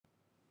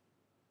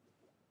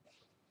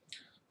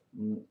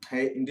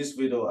Hey, in this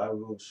video, I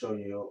will show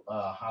you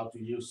how to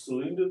use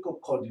cylindrical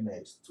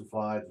coordinates to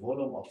find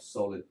volume of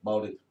solid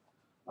bounded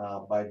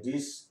by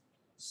these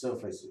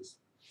surfaces.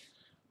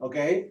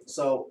 Okay,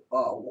 so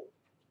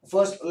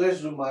first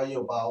let's remind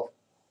you about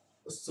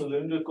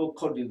cylindrical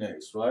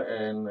coordinates, right?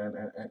 And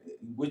in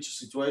which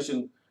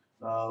situation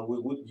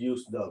we would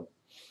use them.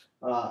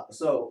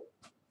 So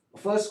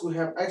first we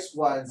have x,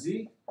 y, and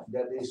z.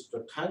 That is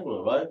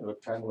rectangular, right?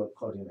 Rectangular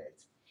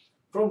coordinates.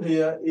 From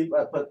here, if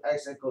I put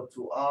x equal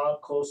to r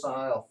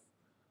cosine of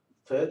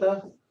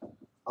theta,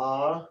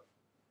 r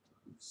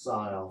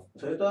sine of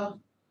theta,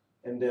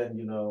 and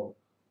then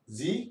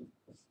z.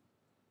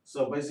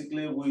 So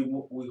basically, we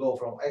go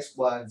from x,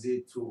 y, and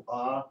z to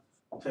r,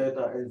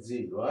 theta, and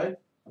z, right?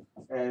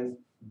 And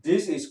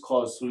this is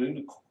called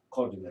cylindrical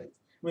coordinate.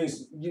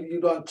 Means you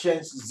don't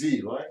change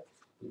z, right?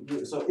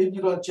 So if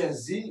you don't change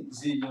z,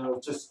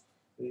 just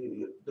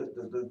the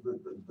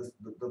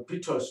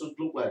picture should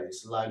look like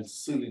this, like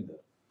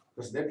cylinder,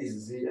 because that is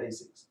z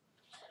axis.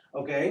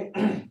 Okay,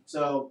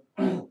 so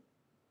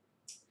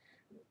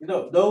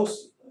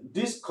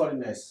these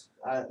coordinates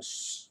are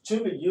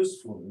extremely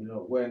useful.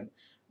 When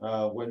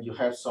you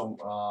have some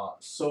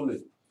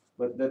solid,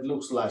 but that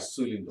looks like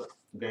cylinder.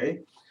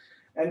 Okay,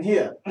 and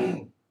here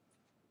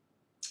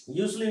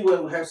usually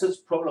when we have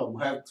such problem,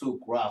 we have to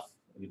graph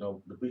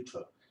the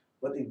picture.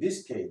 But in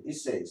this case, it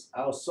says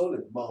our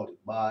solid bounded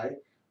by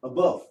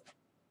above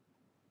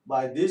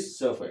by this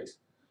surface.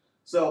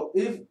 So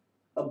if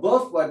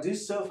above by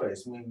this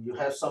surface means you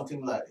have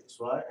something like this,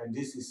 right? And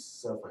this is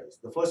surface,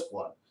 the first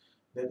one,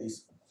 that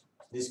is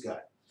this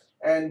guy.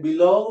 And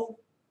below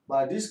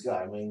by this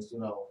guy means,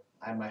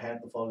 I might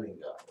have the following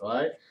guy,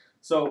 right?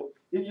 So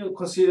if you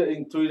consider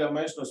in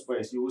three-dimensional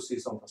space, you will see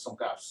some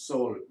kind of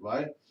solid,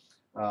 right?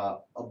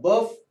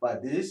 Above by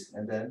this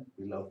and then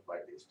below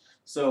by this.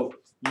 So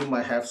you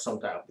might have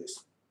some kind of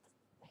this,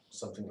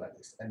 something like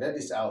this. And that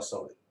is our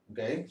solid,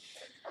 okay?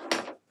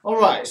 All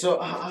right, so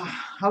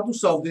how to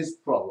solve this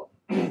problem?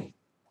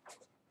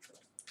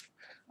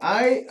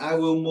 I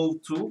will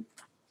move to,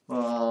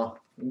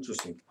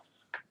 interesting,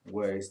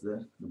 where is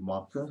the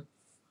marker?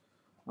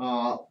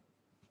 I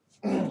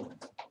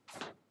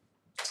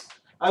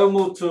will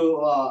move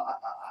to,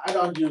 I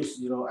don't use,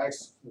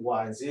 x,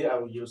 y, and z, I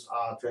will use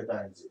r,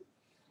 theta, and z.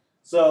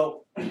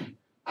 So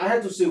I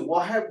have to see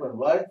what happened,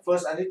 right?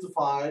 First, I need to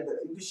find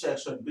the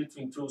intersection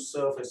between two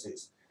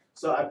surfaces.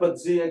 So I put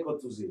z equal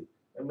to z.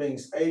 It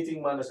means 18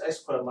 minus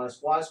x squared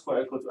minus y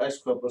squared equal to x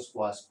squared plus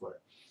y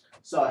squared.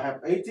 So I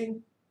have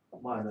 18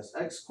 minus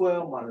x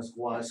squared minus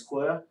y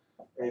squared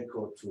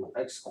equal to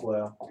x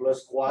squared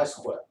plus y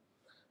squared.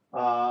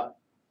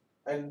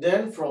 And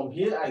then from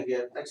here I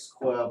get x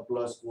squared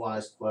plus y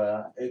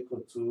squared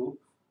equal to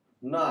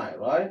 9,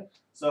 right?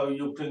 So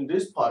you bring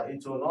this part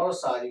into another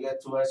side, you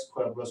get 2x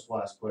squared plus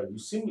y squared. You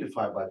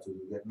simplify by 2,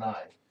 you get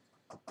 9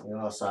 on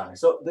another side.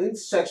 So the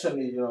intersection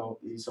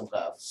is some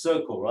kind of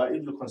circle, right?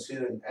 If you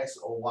consider an x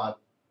or y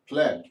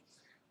plane.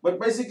 But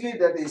basically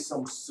that is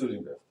some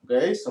cylinder,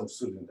 okay? Some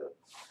cylinder.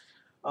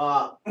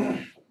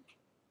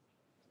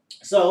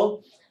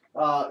 So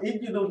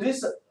if you do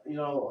this,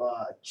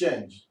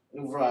 change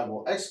in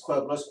variable, x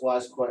squared plus y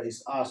squared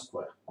is r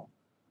squared.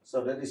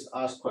 So that is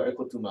r squared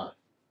equal to 9.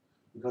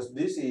 Because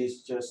this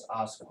is just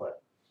r squared,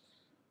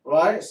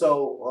 right?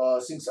 So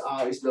since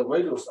r is the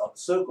radius of the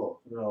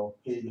circle,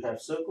 here you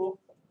have circle,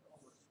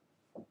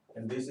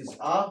 and this is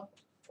r,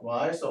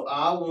 right? So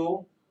r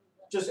will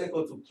just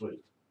equal to 3.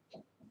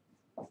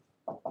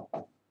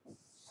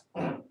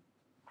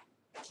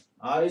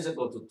 R is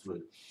equal to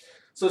 3.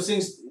 So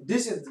since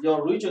this is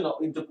your region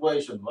of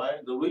integration,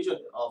 right? The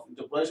region of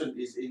integration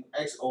is in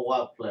x or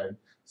y plane.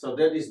 So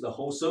that is the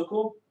whole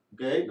circle,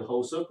 okay? The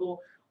whole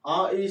circle.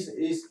 R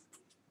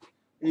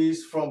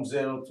is from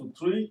 0 to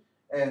 3,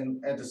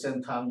 and at the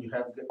same time you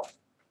have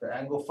the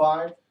angle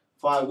phi.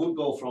 Phi would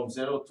go from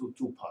 0 to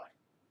 2 pi.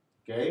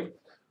 Okay,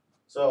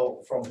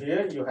 so from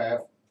here you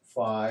have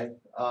phi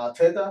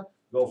theta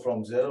go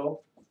from 0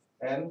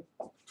 and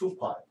 2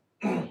 pi.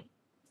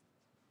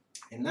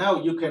 And now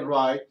you can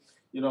write,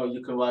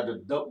 a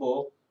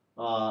double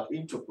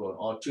integral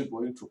or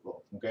triple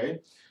integral.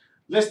 Okay,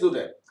 let's do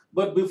that.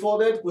 But before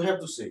that, we have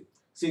to see,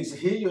 since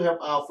here you have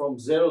r from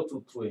 0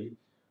 to 3,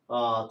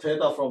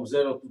 theta from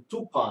 0 to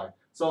 2 pi.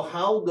 So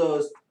how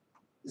does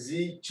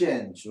z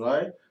change,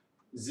 right?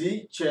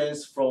 Z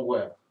changes from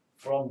where?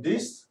 From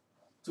this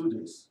to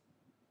this.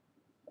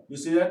 You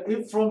see that?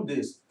 If from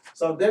this,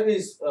 so that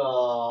is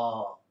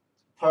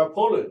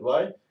parabolic,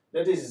 right?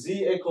 That is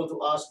z equal to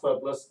r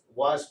squared plus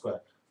y squared.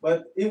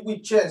 But if we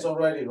change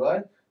already,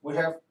 right? We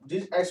have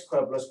this x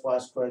squared plus y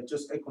squared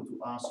just equal to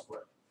r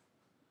squared.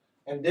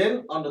 And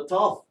then on the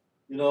top,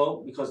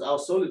 because our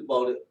solid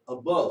bounded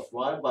above,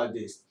 right, by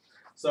this.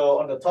 So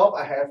on the top,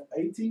 I have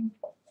 18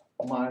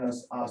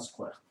 minus r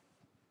squared.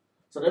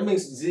 So that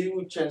means z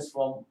will change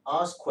from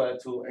r squared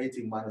to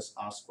 18 minus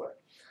r squared.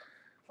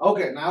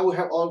 Okay, now we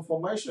have all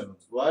information,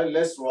 right?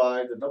 Let's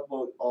write the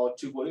double or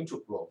triple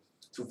integral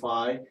to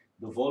find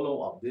the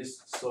volume of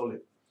this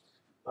solid.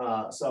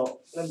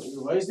 So let me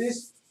erase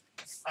this.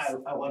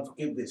 I want to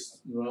keep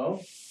this, you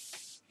know.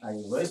 I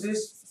erase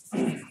this.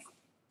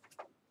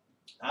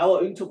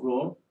 Our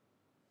integral,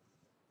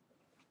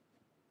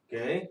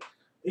 okay,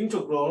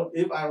 integral,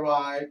 if I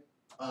write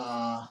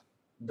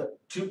the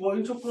triple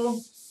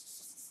integral,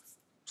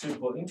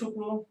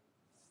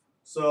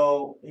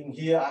 so in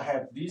here I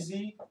have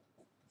dz,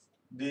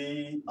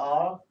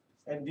 dr,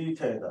 and d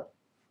theta,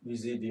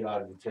 dz,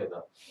 dr, d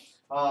theta.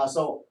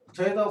 So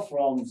theta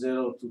from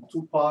 0 to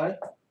 2 pi,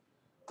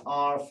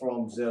 r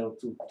from 0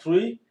 to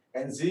 3,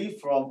 and z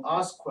from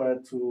r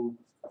squared to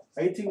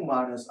 18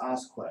 minus r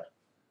squared.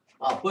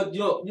 But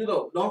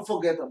don't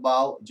forget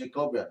about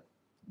Jacobian.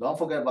 Don't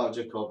forget about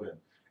Jacobian.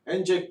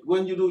 And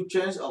when you do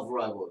change of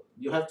variable,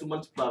 you have to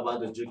multiply by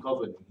the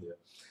Jacobian in here.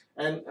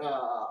 And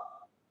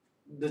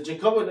the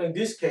Jacobian in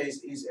this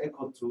case is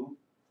equal to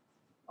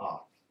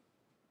r.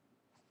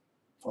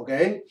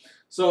 Okay?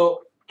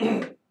 So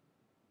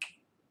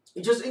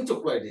you just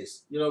integrate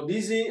this.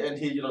 dz, and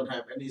here you don't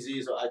have any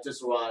z, so I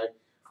just write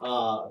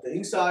the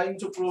inside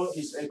integral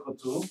is equal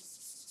to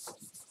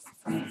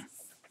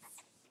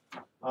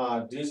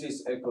this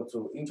is equal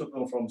to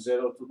integral from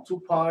 0 to 2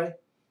 pi,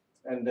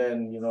 and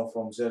then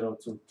from 0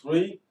 to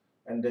 3,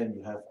 and then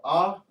you have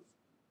r,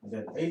 and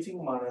then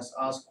 18 minus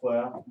r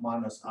square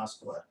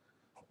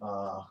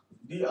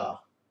dr,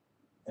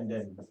 and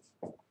then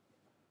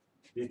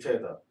d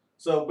theta.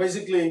 So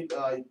basically,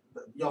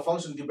 your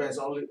function depends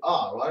only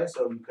r, right?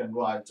 So you can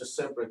write, just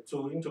separate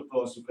two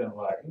integrals. You can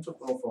write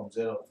integral from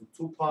 0 to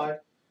 2 pi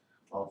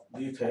of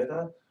d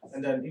theta,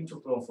 and then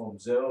integral from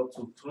 0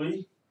 to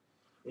 3.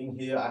 In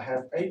here, I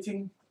have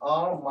 18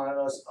 r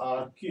minus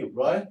r cubed,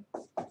 right?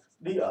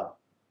 dr.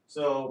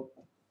 So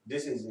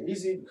this is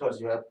easy because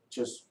you have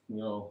just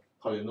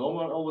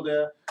polynomial over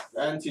there.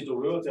 The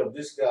antiderivative of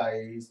this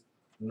guy is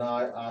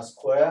 9r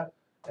squared,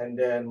 and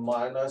then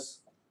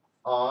minus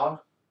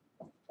r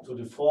to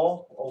the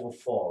 4 over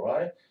 4,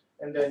 right?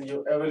 And then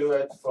you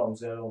evaluate from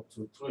 0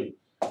 to 3.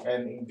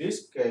 And in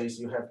this case,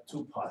 you have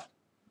 2 pi.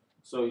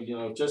 So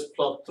just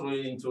plug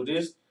 3 into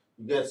this,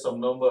 you get some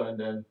number, and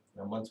then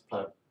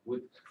multiply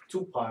with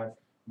 2 pi,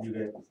 you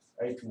get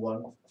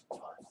 81 pi.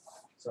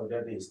 So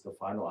that is the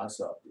final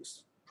answer of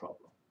this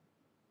problem.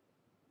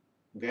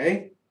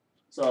 Okay?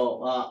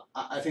 So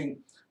I think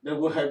that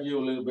will help you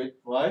a little bit,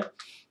 right?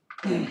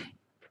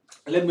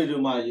 Let me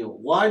remind you,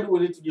 why do we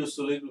need to use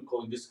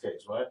cylindrical in this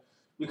case, right?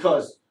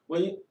 Because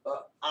when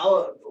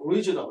our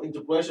region of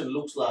integration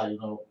looks like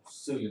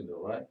cylinder,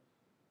 right?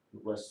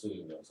 It was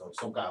cylinder, so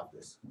some kind of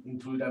this in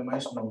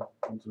three-dimensional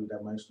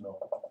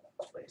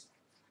space.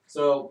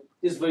 So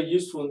it's very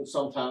useful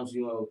sometimes,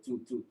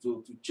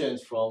 to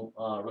change from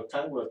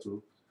rectangular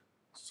to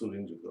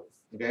cylindrical.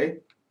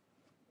 Okay.